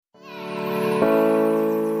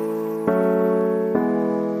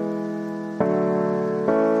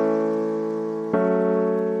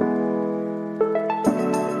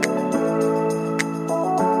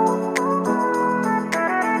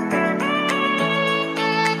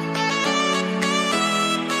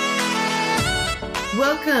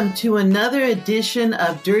welcome to another edition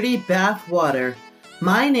of Dirty Bathwater.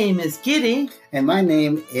 My name is Giddy. And my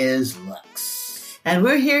name is Lux. And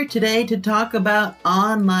we're here today to talk about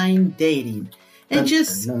online dating and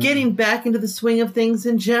just getting back into the swing of things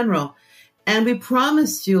in general. And we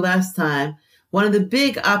promised you last time, one of the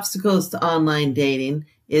big obstacles to online dating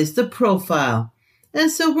is the profile. And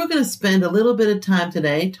so we're going to spend a little bit of time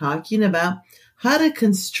today talking about how to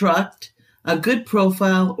construct a good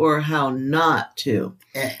profile or how not to.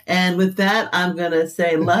 And with that, I'm going to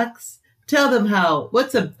say, Lux, tell them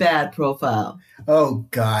what's a bad profile? Oh,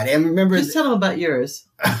 God. And remember... Just tell them about yours.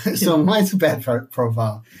 So mine's a bad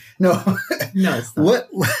profile. No. No, it's not.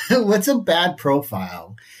 What's a bad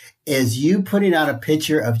profile is you putting out a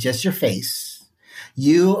picture of just your face.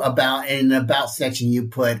 In the about section, you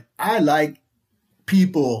put, I like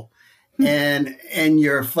people. And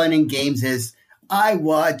your fun and games is, I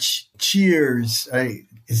watch Cheers.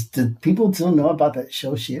 Do people still know about that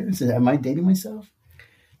show Cheers? Am I dating myself?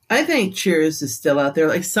 I think Cheers is still out there,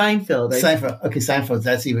 like Seinfeld. Seinfeld. Okay, Seinfeld.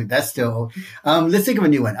 That's still. Let's think of a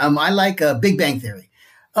new one. I like Big Bang Theory.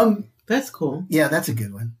 That's cool. Yeah, that's a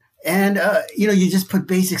good one. And you just put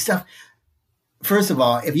basic stuff. First of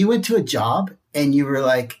all, if you went to a job and you were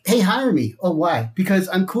like, "Hey, hire me." Oh, why? Because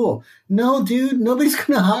I'm cool. No, dude, nobody's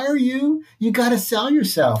gonna hire you. You got to sell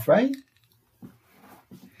yourself, right?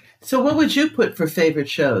 So what would you put for favorite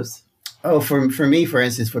shows? Oh, for me, for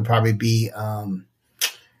instance, would probably be,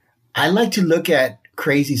 I like to look at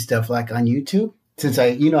crazy stuff like on YouTube since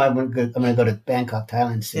I'm going to go to Bangkok,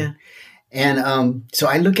 Thailand soon. Yeah. And so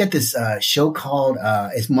I look at this show called,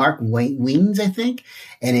 it's Mark Wiens, I think,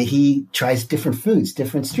 and he tries different foods,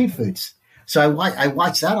 different street foods. So I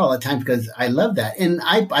watch that all the time because I love that. And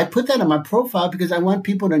I put that on my profile because I want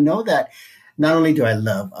people to know that not only do I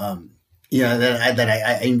love, that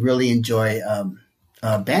I really enjoy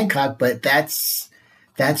Bangkok, but that's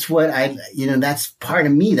what that's part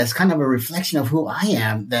of me. That's kind of a reflection of who I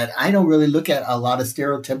am, that I don't really look at a lot of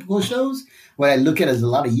stereotypical shows. What I look at is a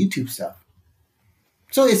lot of YouTube stuff.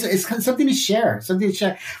 So it's kind of something to share.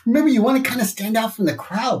 Remember, you want to kind of stand out from the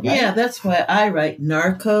crowd, right? Yeah, that's why I write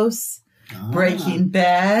Narcos, Breaking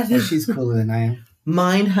Bad. Oh, she's cooler than I am.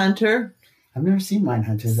 Mindhunter. I've never seen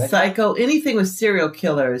Mindhunter. Psycho, anything with serial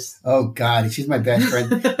killers. Oh, God, she's my best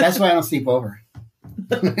friend. That's why I don't sleep over.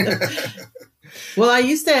 Well, I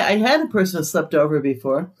had a person who slept over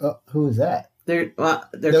before. Oh, who was that? They're gone.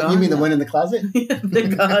 You mean the one in the closet? Yeah,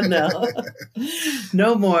 they're gone now.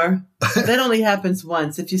 No more. That only happens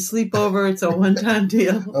once. If you sleep over, it's a one-time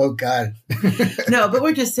deal. Oh, God. No, but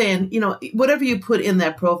we're just saying, whatever you put in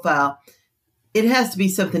that profile, it has to be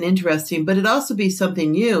something interesting, but it also be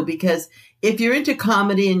something new, because if you're into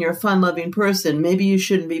comedy and you're a fun-loving person, maybe you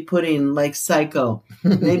shouldn't be putting like Psycho.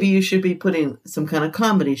 Maybe you should be putting some kind of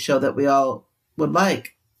comedy show that we all would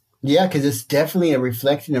like. Yeah, because it's definitely a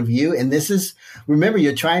reflection of you. And remember,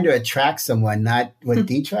 you're trying to attract someone, not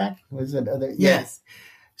detract. Was it other? Yes.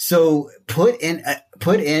 So put in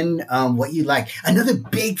what you like. Another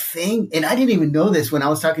big thing, and I didn't even know this when I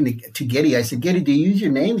was talking to Giddy. I said, "Giddy, do you use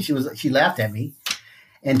your name?" She laughed at me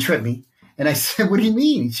and tripped me. And I said, "What do you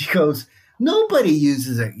mean?" She goes, "Nobody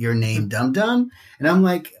uses your name, dum-dum." And I'm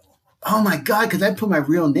like, oh my God, because I put my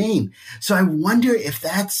real name. So I wonder if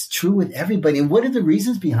that's true with everybody. And what are the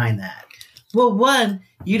reasons behind that? Well, one,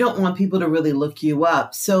 you don't want people to really look you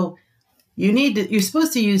up. So you're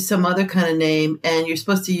supposed to use some other kind of name, and you're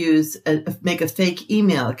supposed to make a fake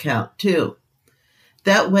email account too.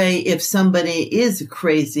 That way, if somebody is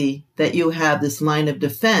crazy, that you have this line of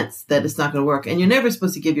defense that it's not going to work. And you're never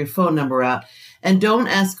supposed to give your phone number out. And don't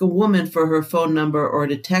ask a woman for her phone number or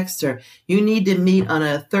to text her. You need to meet on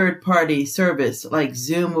a third-party service like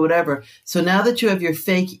Zoom or whatever. So now that you have your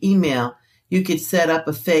fake email, you could set up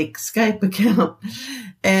a fake Skype account,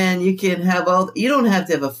 and you can have you don't have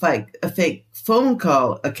to have a fake phone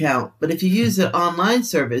call account. But if you use an online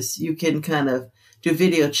service, you can kind of do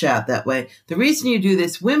video chat that way. The reason you do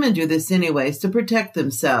this, women do this anyways, to protect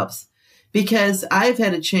themselves. Because I've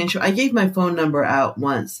had to change. I gave my phone number out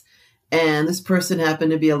once, and this person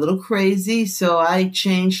happened to be a little crazy, so I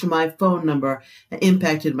changed my phone number. It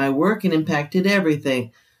impacted my work and impacted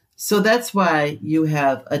everything. So that's why you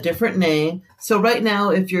have a different name. So right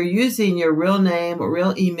now, if you're using your real name or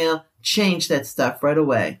real email, change that stuff right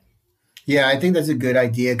away. Yeah, I think that's a good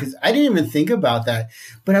idea, because I didn't even think about that.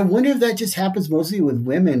 But I wonder if that just happens mostly with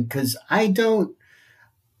women, because I've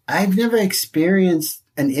never experienced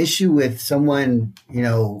an issue with someone,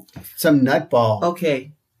 some nutball.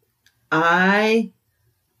 Okay. I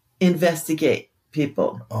investigate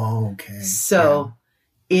people. Oh, okay. So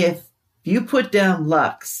if you put down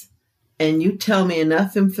Lux and you tell me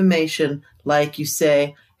enough information, like you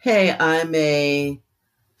say, hey, I'm a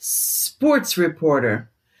sports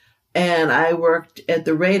reporter and I worked at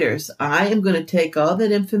the Raiders. I am going to take all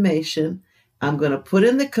that information. I'm going to put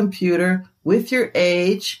in the computer with your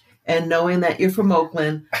age and knowing that you're from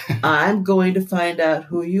Oakland. I'm going to find out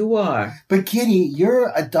who you are. But Kitty,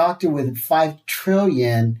 you're a doctor with 5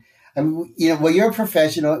 trillion. You're a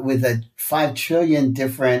professional with 5 trillion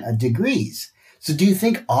different degrees. So do you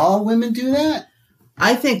think all women do that?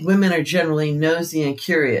 I think women are generally nosy and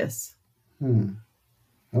curious.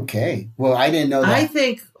 Okay. Well, I didn't know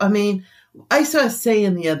that. I saw a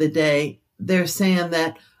saying the other day. They're saying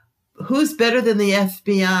that who's better than the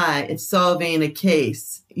FBI at solving a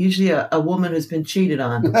case? Usually a woman who's been cheated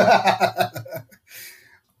on.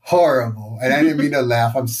 Horrible. And I didn't mean to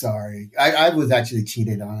laugh. I'm sorry. I was actually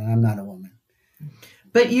cheated on, and I'm not a woman.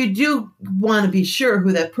 But you do want to be sure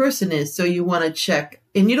who that person is, so you want to check.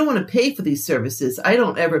 And you don't want to pay for these services. I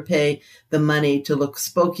don't ever pay the money to look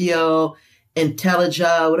Spokio,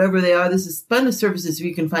 IntelliJobs, whatever they are. This is a bunch of services where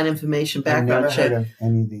you can find information, background check. I've never heard of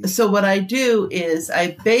any of these. So what I do is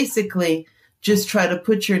I basically just try to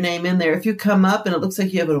put your name in there. If you come up and it looks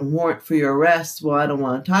like you have a warrant for your arrest, well, I don't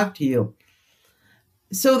want to talk to you.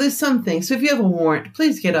 So there's some things. So if you have a warrant,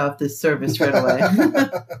 please get off this service right away.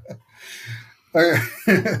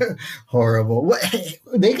 Horrible.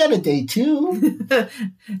 They got a day too.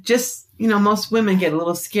 Just, most women get a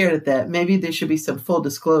little scared at that. Maybe there should be some full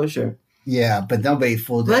disclosure. Yeah, but nobody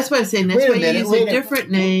full disclosure. That's why I'm saying that's why you use a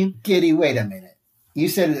different name. Kitty, wait a minute. You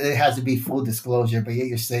said it has to be full disclosure, but yet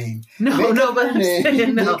you're saying but I'm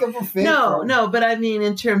saying no. But I mean,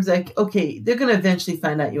 in terms like, okay, they're going to eventually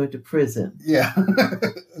find out you went to prison. Yeah.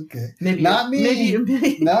 Okay. Maybe not me.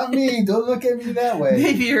 Not me. Don't look at me that way.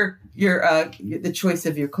 Maybe you're the choice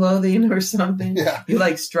of your clothing or something. Yeah. You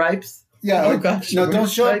like stripes. Yeah. Oh gosh. No, don't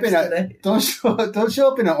show up in don't show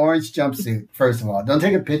up in an orange jumpsuit. First of all, don't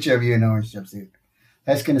take a picture of you in an orange jumpsuit.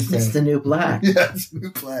 That's going to stay. It's the new black. Yeah, it's the new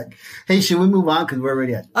black. Hey, should we move on? Because we're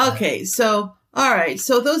already at. Okay, so, all right.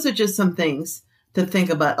 So those are just some things to think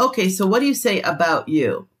about. Okay, so what do you say about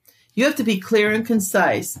you? You have to be clear and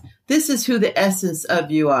concise. This is who the essence of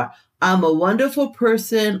you are. I'm a wonderful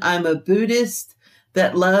person. I'm a Buddhist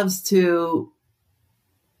that loves to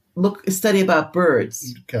study about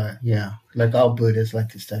birds. Okay, yeah. Like all Buddhists like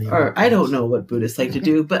to study about birds. I don't know what Buddhists like to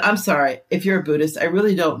do, but I'm sorry. If you're a Buddhist, I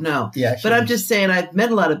really don't know. Yeah, but I'm just saying I've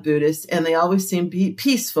met a lot of Buddhists, and they always seem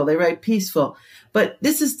peaceful. They write peaceful. But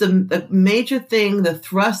this is the major thing, the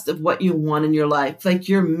thrust of what you want in your life, like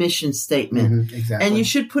your mission statement. Mm-hmm, exactly. And you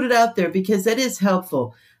should put it out there because that is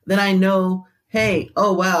helpful. Then I know, hey,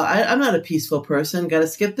 oh, wow, I'm not a peaceful person. Got to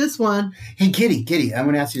skip this one. Hey, Kitty, I'm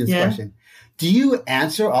going to ask you this question. Do you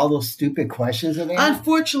answer all those stupid questions of theirs?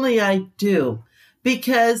 Unfortunately, I do.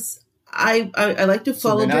 Because I like to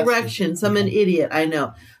follow directions. I'm an idiot, I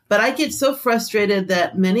know. But I get so frustrated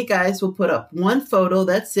that many guys will put up one photo,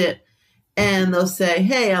 that's it. And they'll say,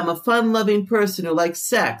 hey, I'm a fun-loving person who likes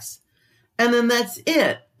sex. And then that's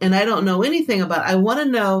it. And I don't know anything about it. I want to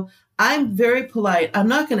know. I'm very polite. I'm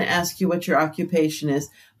not going to ask you what your occupation is,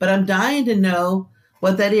 but I'm dying to know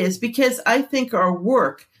what that is because I think our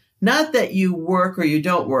work, not that you work or you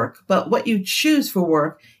don't work, but what you choose for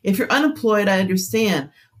work. If you're unemployed, I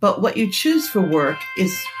understand. But what you choose for work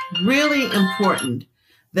is really important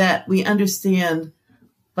that we understand.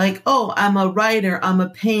 Like, oh, I'm a writer, I'm a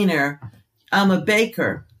painter, I'm a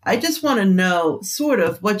baker. I just want to know sort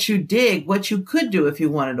of what you dig, what you could do if you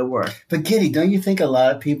wanted to work. But Kitty, don't you think a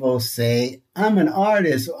lot of people say, I'm an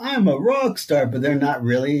artist, or I'm a rock star, but they're not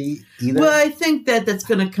really either? Well, I think that's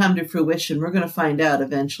going to come to fruition. We're going to find out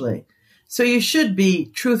eventually. So you should be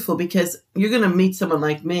truthful because you're going to meet someone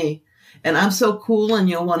like me and I'm so cool and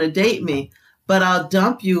you'll want to date me, but I'll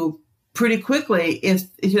dump you pretty quickly if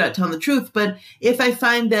you're not telling the truth. But if I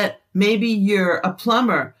find that maybe you're a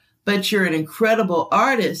plumber, but you're an incredible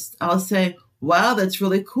artist, I'll say, wow, that's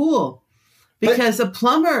really cool. Because a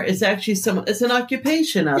plumber is actually it's an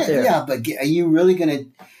occupation out there. Yeah, but are you really going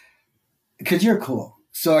to, because you're cool.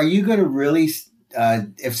 So are you going to really,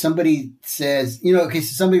 if somebody says, so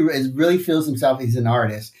somebody really feels himself, he's an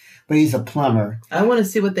artist, but he's a plumber. I want to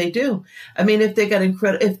see what they do. I mean, if they got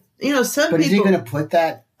incredible, some people. But is he going to put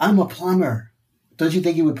that, I'm a plumber? Don't you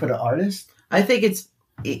think he would put an artist? I think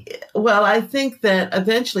I think that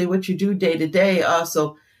eventually what you do day to day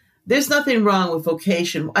also, there's nothing wrong with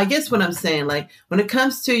vocation. I guess what I'm saying, like when it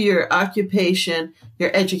comes to your occupation,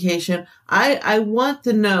 your education, I want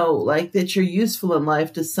to know like that you're useful in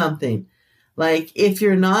life to something. Like if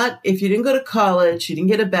you didn't go to college, you didn't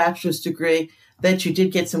get a bachelor's degree, that you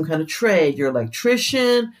did get some kind of trade. You're an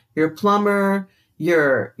electrician, you're a plumber,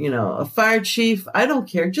 you're, a fire chief. I don't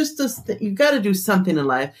care. Just you got to do something in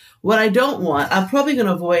life. What I don't want, I'm probably going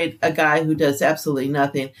to avoid a guy who does absolutely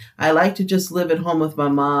nothing. I like to just live at home with my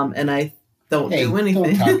mom, and I don't do anything.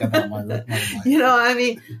 Don't talk about my life.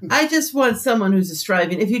 I just want someone who's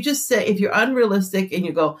striving. If you just say, if you're unrealistic and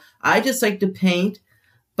you go, I just like to paint,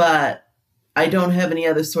 but I don't have any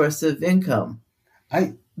other source of income,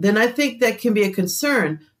 then I think that can be a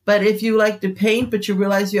concern. But if you like to paint, but you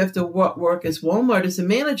realize you have to work as Walmart as a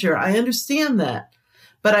manager, I understand that.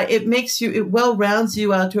 But it well rounds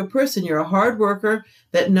you out to a person. You're a hard worker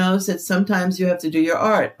that knows that sometimes you have to do your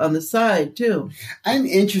art on the side too. I'm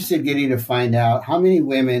interested getting to find out how many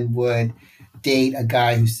women would date a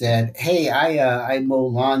guy who said, "Hey, I mow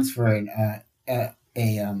lawns for a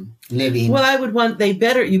living." Well, I would want you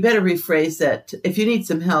better rephrase that. If you need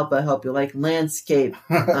some help, I'll help you. Like landscape.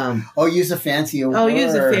 Use a fancy word.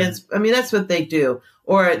 Use a fancy. I mean, that's what they do.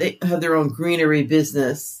 Or they have their own greenery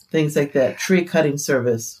business, things like that. Tree cutting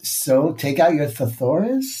service. So take out your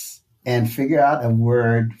thesaurus and figure out a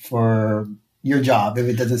word for your job if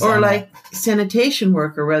it doesn't sound or like sanitation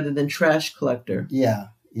worker rather than trash collector. Yeah.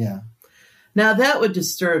 Now that would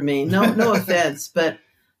disturb me. No offense, but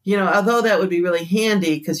although that would be really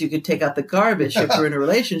handy because you could take out the garbage if you're in a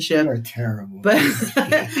relationship. You're terrible. But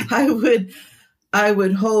I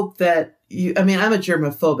would hope that I'm a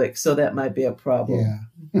germophobic, so that might be a problem.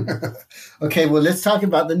 Yeah. Okay, well, let's talk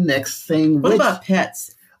about the next thing. What about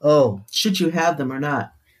pets? Oh. Should you have them or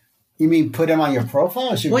not? You mean put them on your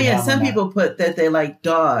profile? Some people put that they like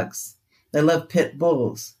dogs. They love pit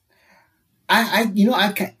bulls.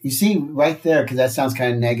 You see right there, because that sounds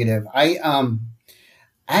kind of negative.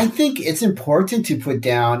 I think it's important to put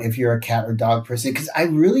down if you're a cat or dog person, because I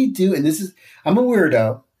really do. And I'm a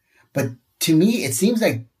weirdo, but to me, it seems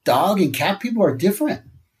like dog and cat people are different.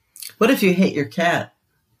 What if you hate your cat?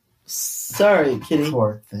 Sorry, kitty.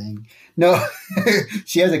 Poor thing. No,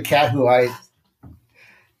 she has a cat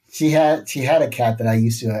she had a cat that I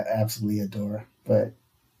used to absolutely adore, but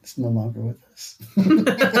it's no longer with us.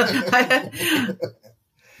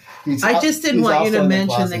 I just didn't want you to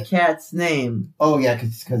mention the cat's name. Oh yeah,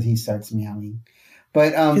 because he starts meowing, but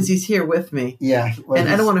because he's here with me. Yeah, and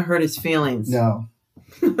I don't want to hurt his feelings. No.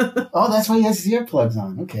 Oh, that's why he has his earplugs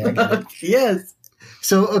on. Okay, I get it. Yes.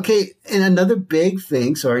 So and another big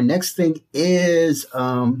thing. So our next thing is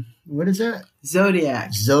what is that?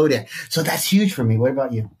 Zodiac. So that's huge for me. What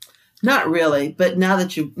about you? Not really, but now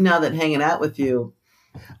that hanging out with you,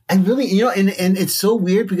 I really and it's so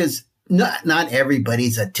weird because not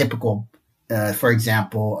everybody's a typical, for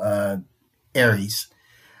example, Aries.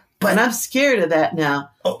 But I'm scared of that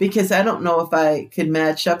now because I don't know if I could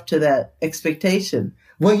match up to that expectation.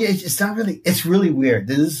 Well, yeah, it's not really. It's really weird.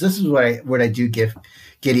 This is what I do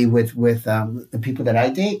giddy with the people that I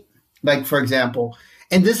date. Like for example,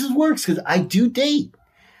 and works because I do date.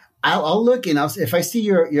 I'll look and if I see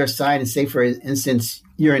your sign and say for instance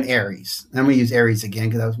you're an Aries. I'm going to use Aries again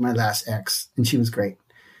because that was my last ex and she was great.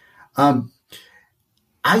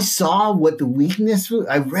 I saw what the weakness was.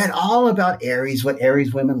 I read all about Aries, what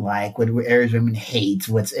Aries women like, what Aries women hate,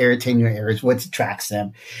 what's irritating to Aries, what attracts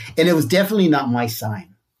them. And it was definitely not my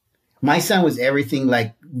sign. My sign was everything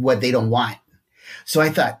like what they don't want. So I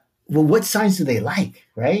thought, well, what signs do they like,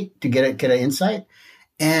 right? To get an insight.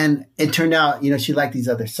 And it turned out, she liked these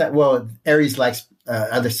other sides. Well, Aries likes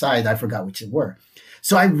other sides. I forgot which it were.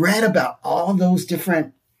 So I read about all those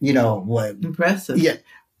different, what. Impressive. Yeah.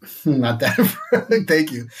 Not that.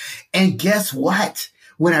 Thank you. And guess what?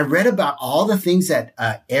 When I read about all the things that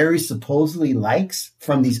Aries supposedly likes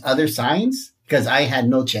from these other signs, because I had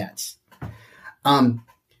no chance,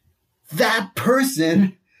 that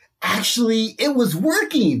person actually, it was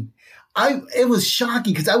working. It was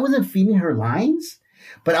shocking because I wasn't feeding her lines,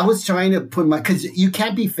 but I was trying to put because you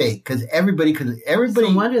can't be fake because everybody.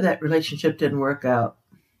 No wonder that relationship didn't work out.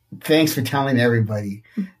 Thanks for telling everybody.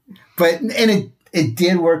 It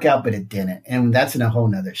did work out, but it didn't. And that's in a whole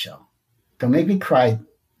nother show. Don't make me cry,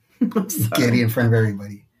 Giddy, in front of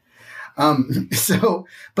everybody.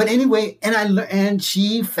 But anyway, and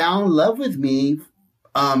she found love with me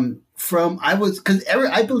because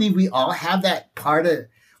I believe we all have that part of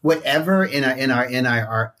whatever in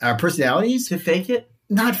our personalities. To fake it?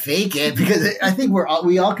 Not fake it, because I think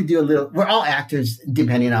we all could do a little. We're all actors,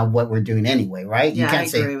 depending on what we're doing anyway, right? Yeah, I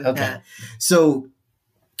agree with that. So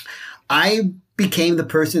I became the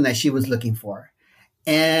person that she was looking for,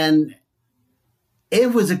 and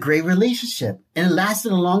it was a great relationship, and it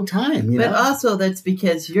lasted a long time. But also, that's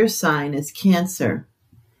because your sign is Cancer.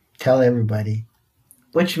 Tell everybody.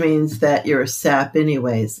 Which means that you're a sap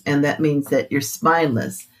anyways, and that means that you're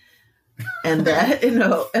spineless. And that,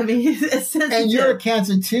 I mean, it's sensitive. And you're a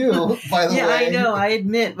Cancer too, by the way. Yeah, I know. I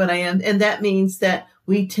admit, but I am. And that means that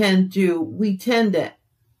we tend to,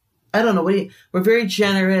 I don't know, we're very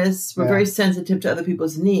generous. We're very sensitive to other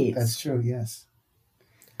people's needs. That's true, yes.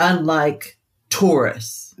 Unlike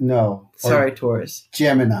Taurus. No. Sorry, Taurus.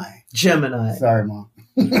 Gemini. Sorry, Mom.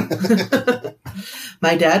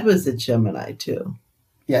 My dad was a Gemini too.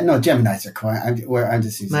 Yeah, no, Geminis are cool. I'm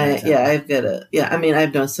just using I've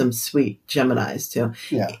known some sweet Geminis too.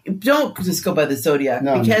 Yeah. Don't just go by the zodiac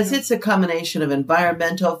because it's a combination of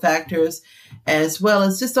environmental factors as well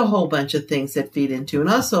as just a whole bunch of things that feed into, and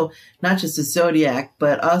also not just the zodiac,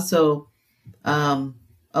 but also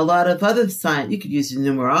a lot of other science. You could use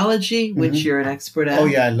numerology, which you're an expert at. Oh,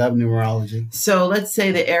 yeah, I love numerology. So let's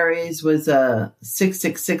say the Aries was a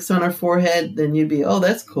 666 on her forehead, then you'd be, oh,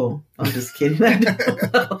 that's cool. I'm just kidding. I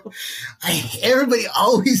don't know. Everybody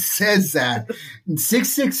always says that.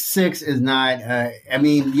 666 is not,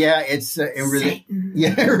 it's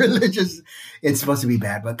religious. It's supposed to be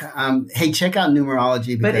bad. But hey, check out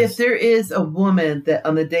numerology. But if there is a woman that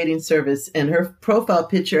on the dating service and her profile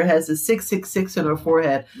picture has a 666 on her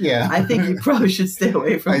forehead, I think you probably should stay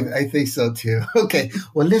away from it. I think so too. Okay,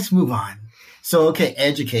 well, let's move on. So,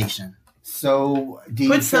 education. So, do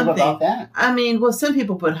you feel about that? I mean, well, some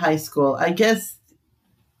people put high school. I guess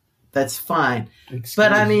that's fine.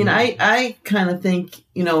 But I mean, I kind of think,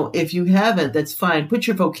 if you haven't, that's fine. Put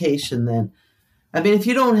your vocation then. I mean, if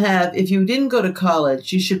you didn't go to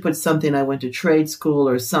college, you should put something, I went to trade school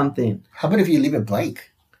or something. How about if you leave it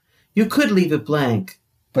blank? You could leave it blank.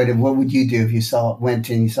 But what would you do if you saw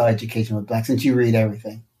education with blank, since you read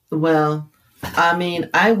everything? Well, I mean,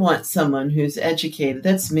 I want someone who's educated.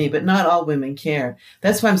 That's me, but not all women care.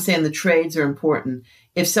 That's why I'm saying the trades are important.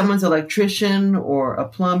 If someone's an electrician or a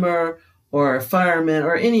plumber or a fireman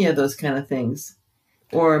or any of those kind of things,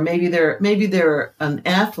 or maybe they're an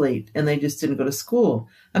athlete and they just didn't go to school.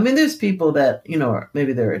 I mean, there's people that,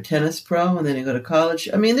 maybe they're a tennis pro and then they go to college.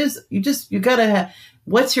 I mean, you got to have,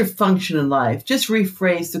 what's your function in life? Just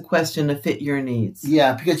rephrase the question to fit your needs.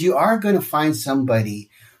 Yeah, because you are going to find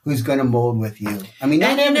somebody who's going to mold with you. I mean,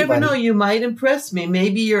 not everybody. You never know. You might impress me.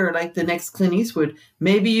 Maybe you're like the next Clint Eastwood.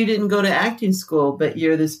 Maybe you didn't go to acting school, but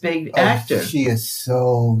you're this big actor. She is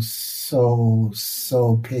so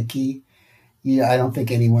picky. Yeah, I don't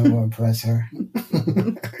think anyone will impress her.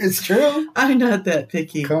 It's true. I'm not that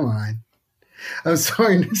picky. Come on. I'm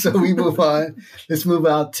sorry. So we move on. Let's move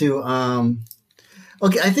out to,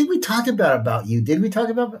 okay, I think we talked about you. Did we talk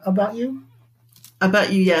about you?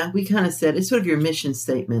 About you, yeah. We kind of said it's sort of your mission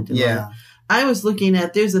statement. Yeah. I was looking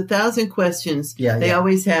at, there's 1,000 questions they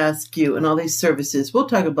always ask you and all these services. We'll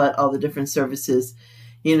talk about all the different services,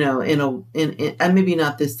 maybe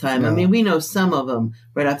not this time. No. I mean, we know some of them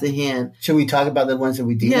right off the hand. Should we talk about the ones that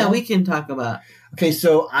we do? Yeah, know? We can talk about. Okay,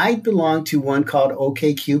 so I belong to one called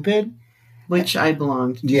OkCupid. Which I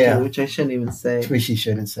belong to, which I shouldn't even say. Which you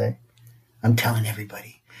shouldn't say. I'm telling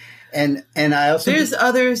everybody. And I also... There's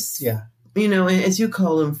others... Yeah. As you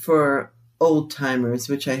call them, for old timers,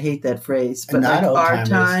 which I hate that phrase, but not like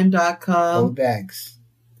ourtime.com. Old bags.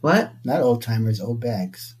 What? Not old timers, old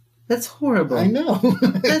bags. That's horrible. I know.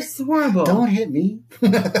 That's horrible. Don't hit me.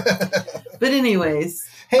 But anyways.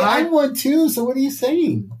 Hey, I'm one too, so what are you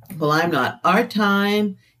saying? Well, I'm not. Our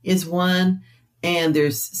Time is one, and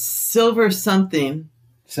there's Silver something.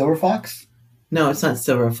 Silver Fox? No, it's not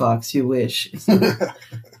Silver Fox. You wish.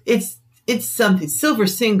 It's something. Silver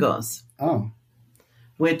Singles. Oh.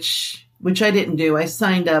 Which I didn't do. I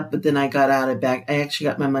signed up, but then I got out of back. I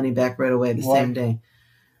actually got my money back right away the same day.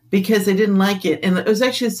 Because I didn't like it. And it was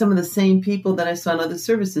actually some of the same people that I saw in other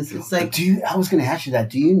services. It's like... I was going to ask you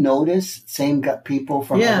that. Do you notice same people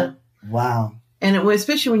from... Yeah. Wow. And it was,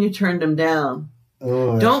 especially when you turned them down.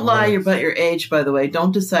 Oh, don't lie about your age, by the way.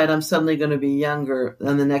 Don't decide I'm suddenly going to be younger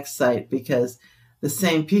on the next site because... the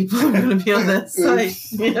same people are going to be on that site.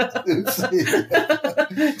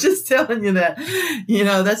 Just telling you that.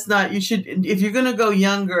 That's not, you should, if you're going to go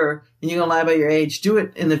younger and you're going to lie about your age, do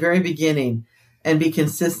it in the very beginning and be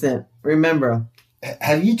consistent. Remember.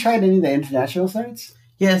 Have you tried any of the international sites?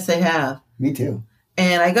 Yes, I have. Me too.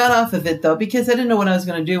 And I got off of it though, because I didn't know what I was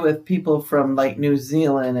going to do with people from like New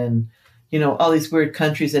Zealand and, all these weird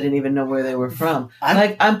countries I didn't even know where they were from.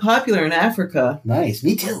 I'm popular in Africa. Nice.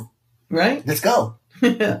 Me too. Right? Let's go.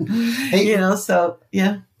 Hey, so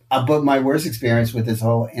yeah. But my worst experience with this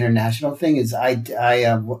whole international thing is I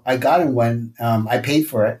got in when I paid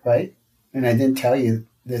for it, right? And I didn't tell you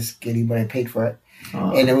this, Giddy, but I paid for it,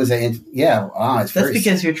 and it was it's that's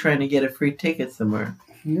because you're trying to get a free ticket somewhere.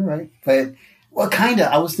 You're right, but kind of.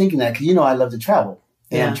 I was thinking that because I love to travel,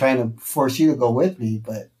 and I'm trying to force you to go with me,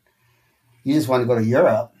 but You just want to go to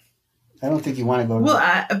Europe. I don't think you want to go to...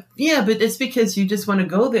 Well, yeah, but it's because you just want to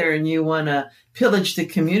go there and you want to pillage the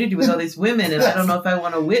community with all these women, and I don't know if I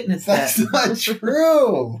want to witness that. That's not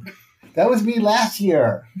true. That was me last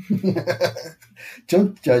year.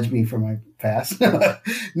 Don't judge me for my past.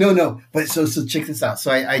 No. But so check this out.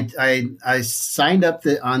 So I signed up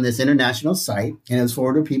on this international site, and it was for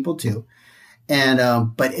older people too.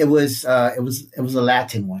 And but it was a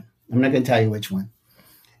Latin one. I'm not going to tell you which one.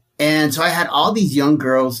 And so I had all these young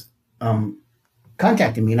girls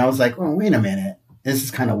contacting me, and I was like, "Oh, wait a minute, this is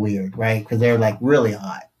kind of weird, right?" Because they're like really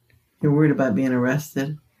hot. You're worried about being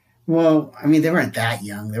arrested? Well, I mean, they weren't that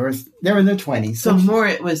young. They were in their 20s. So more,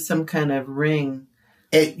 it was some kind of ring.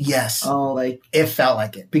 Yes. Oh, like it felt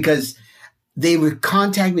like it because they would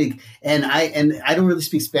contact me, and I don't really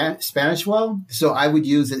speak Spanish well, so I would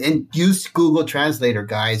use it and use Google Translator,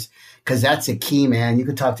 guys. Because that's a key, man. You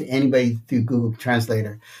could talk to anybody through Google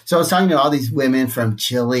Translator. So I was talking to all these women from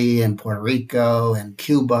Chile and Puerto Rico and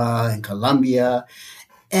Cuba and Colombia.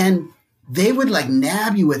 And they would like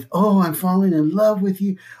nab you with, "Oh, I'm falling in love with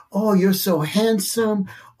you. Oh, you're so handsome.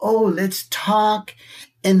 Oh, let's talk."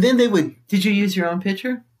 And then they would... Did you use your own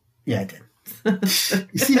picture? Yeah, I did.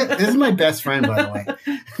 You see, this is my best friend, by the way.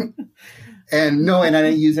 And I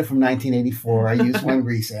didn't use it from 1984. I used one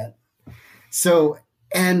recent. So,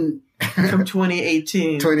 and... From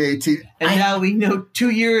 2018. 2018. And now we know 2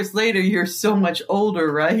 years later, you're so much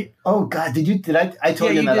older, right? Oh, God. Did I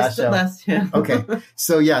told you in that last show. Yeah. Okay.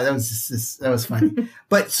 So, yeah, that was funny.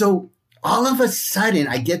 But so all of a sudden,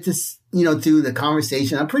 I get this, through the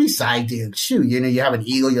conversation. I'm pretty side dude. Shoot, you have an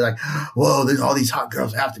ego. You're like, whoa, there's all these hot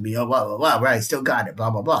girls after me. Oh, blah, blah, blah. Right. Still got it. Blah,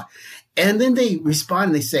 blah, blah. And then they respond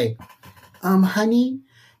and they say, honey,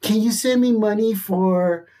 can you send me money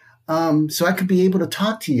for, so I could be able to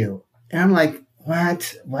talk to you? And I'm like,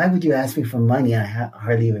 what? Why would you ask me for money? I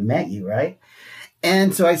hardly even met you, right?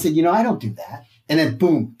 And so I said, I don't do that. And then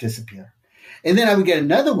boom, disappear. And then I would get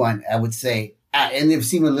another one. I would say, and they've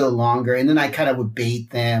seemed a little longer. And then I kind of would bait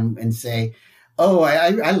them and say, oh,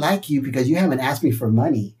 I like you because you haven't asked me for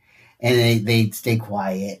money. And they'd stay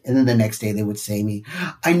quiet. And then the next day they would say to me,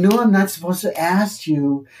 I know I'm not supposed to ask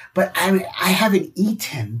you, but I haven't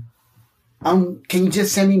eaten. Can you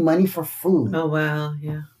just send me money for food? Oh, wow.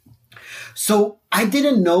 Yeah. So I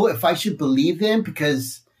didn't know if I should believe them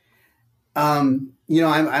because, I'm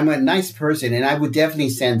a nice person and I would definitely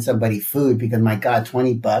send somebody food because, my God,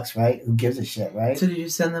 $20, right? Who gives a shit, right? So did you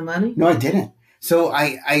send them money? No, I didn't. So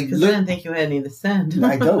I didn't think you had any to send.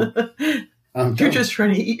 I don't. You're just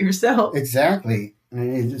trying to eat yourself. Exactly.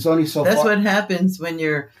 It's only so far. That's what happens when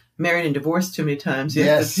you're married and divorced too many times. You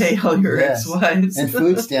have to pay all your ex-wives. And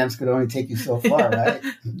food stamps could only take you so far, right?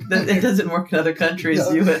 It doesn't work in other countries,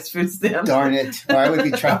 no. U.S. food stamps. Darn it. Or I would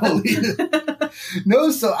be traveling.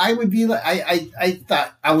 No, so I would be like, I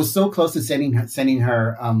thought I was so close to sending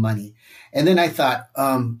her money. And then I thought,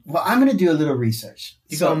 well, I'm going to do a little research.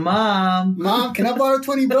 You go, Mom, can I borrow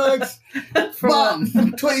 $20? Mom,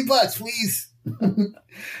 $20, please.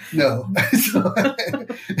 No.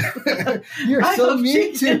 You're so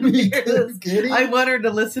mean to me. I want her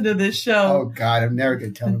to listen to this show. Oh, God, I'm never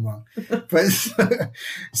going to tell her mom. But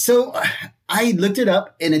so I looked it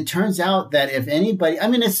up, and it turns out that if anybody,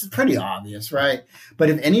 it's pretty obvious, right? But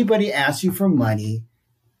if anybody asks you for money,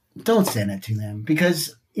 don't send it to them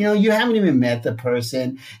because, you haven't even met the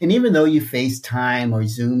person. And even though you FaceTime or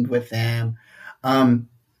Zoomed with them,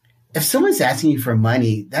 if someone's asking you for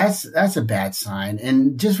money, that's a bad sign.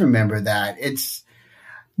 And just remember that it's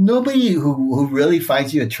nobody who really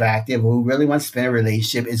finds you attractive, who really wants to spend a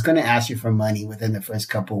relationship is going to ask you for money within the first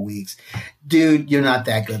couple of weeks. Dude, you're not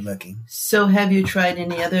that good looking. So have you tried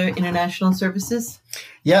any other international services?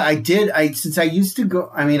 Yeah, I did. Since I used to go,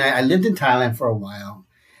 I lived in Thailand for a while.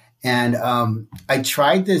 And I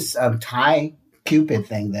tried this Thai Cupid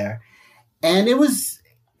thing there. And it was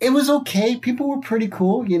okay. People were pretty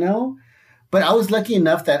cool, but I was lucky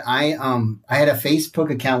enough that I had a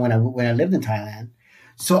Facebook account when I lived in Thailand.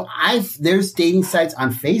 So there's dating sites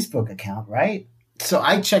on Facebook account, right? So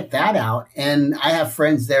I checked that out and I have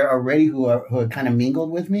friends there already who are kind of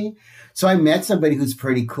mingled with me. So I met somebody who's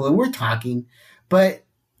pretty cool and we're talking, but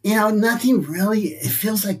nothing really, it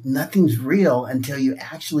feels like nothing's real until you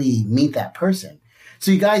actually meet that person. So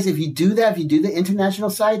you guys, if you do the international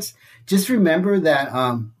sites, just remember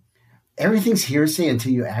that everything's hearsay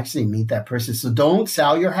until you actually meet that person. So don't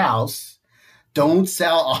sell your house. Don't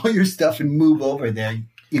sell all your stuff and move over there.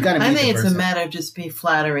 You got to meet the person. I think it's a matter of just be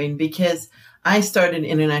flattering because I started an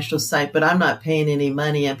international site, but I'm not paying any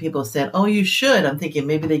money. And people said, oh, you should. I'm thinking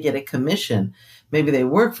maybe they get a commission. maybe they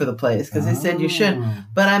work for the place because they said you should.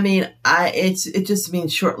 But I mean, it just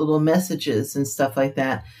means short little messages and stuff like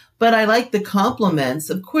that. But I like the compliments.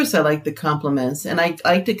 Of course, I like the compliments, and I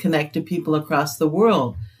like to connect to people across the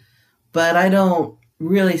world. But I don't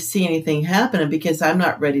really see anything happening because I'm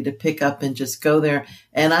not ready to pick up and just go there.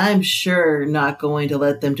 And I'm sure not going to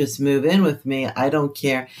let them just move in with me. I don't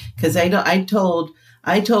care because I told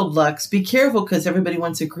Lux, be careful because everybody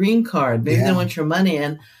wants a green card. Maybe they want your money.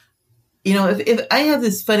 And, you know, if I have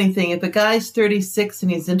this funny thing, if a guy's 36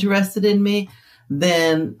 and he's interested in me,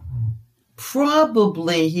 then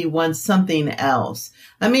probably he wants something else.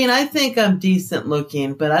 I mean, I think I'm decent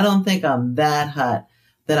looking, but I don't think I'm that hot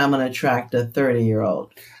that I'm going to attract a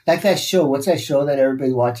 30-year-old. Like that show. What's that show that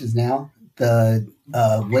everybody watches now? The,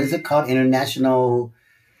 what is it called? International...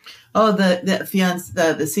 Oh, the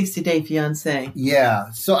 60-day fiance.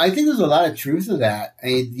 Yeah. So I think there's a lot of truth to that. I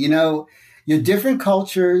mean, you know, your different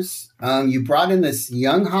cultures, you brought in this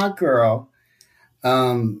young, hot girl.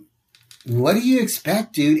 What do you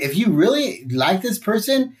expect, dude? If you really like this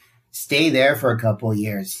person, stay there for a couple of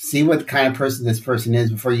years. See what kind of person this person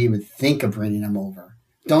is before you even think of bringing them over.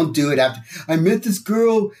 Don't do it after. I met this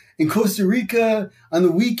girl in Costa Rica on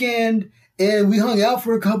the weekend, and we hung out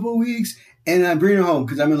for a couple of weeks, and I bring her home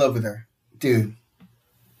because I'm in love with her. Dude,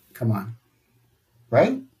 come on.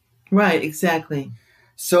 Right? Right, exactly.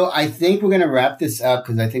 So I think we're going to wrap this up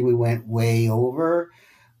because I think we went way over.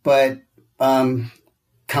 But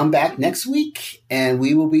come back next week, and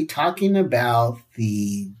we will be talking about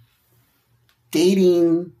the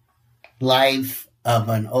dating life of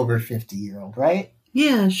an over 50-year-old, right?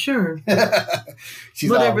 Yeah, sure.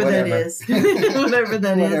 Whatever that is. Whatever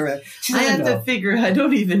that is. I have to figure. I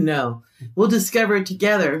don't even know. We'll discover it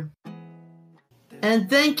together. And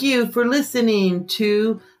thank you for listening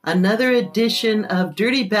to another edition of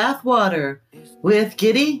Dirty Bathwater with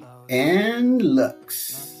Giddy and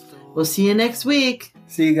Lux. We'll see you next week.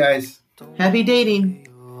 See you guys. Happy dating.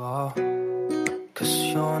 'Cause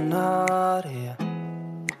you're not here.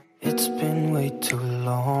 It's been way too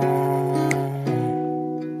long.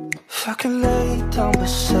 If I could lay down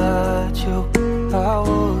beside you, I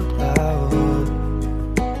would.